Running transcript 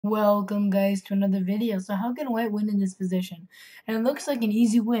Welcome guys to another video. So how can white win in this position? And it looks like an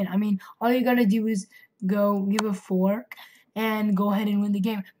easy win. I mean, all you gotta do is go give a fork and go ahead and win the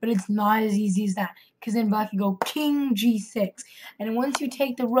game. But it's not as easy as that. Because then black can go king g6. And once you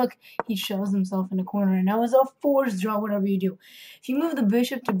take the rook, he shoves himself in the corner. And now it's a forced draw, whatever you do. If you move the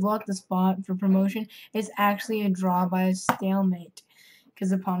bishop to block the spot for promotion, it's actually a draw by a stalemate,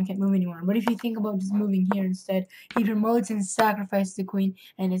 because the pawn can't move anymore. But if you think about just moving here instead, he promotes and sacrifices the queen,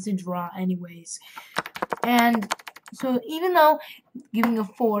 and it's a draw anyways. And so even though giving a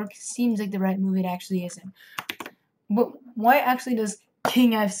fork seems like the right move, it actually isn't. But white actually does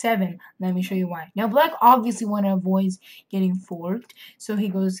king f7. Let me show you why. Now black obviously want to avoid getting forked, so he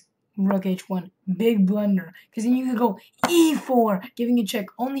goes rook h1. Big blunder, because then you could go e4, giving a check.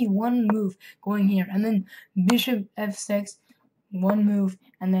 Only one move going here, and then bishop f6, one move,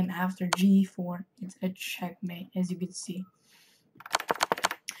 and then after g4 it's a checkmate, as you can see.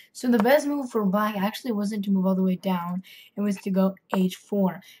 So the best move for black actually wasn't to move all the way down, it was to go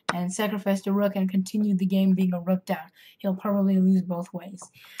h4 and sacrifice the rook and continue the game being a rook down. He'll probably lose both ways.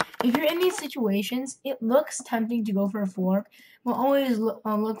 If you're in these situations, it looks tempting to go for a fork, but always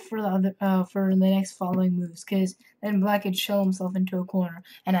look for the next following moves, because then black could shell himself into a corner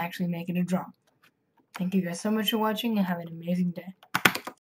and actually make it a draw. Thank you guys so much for watching, and have an amazing day.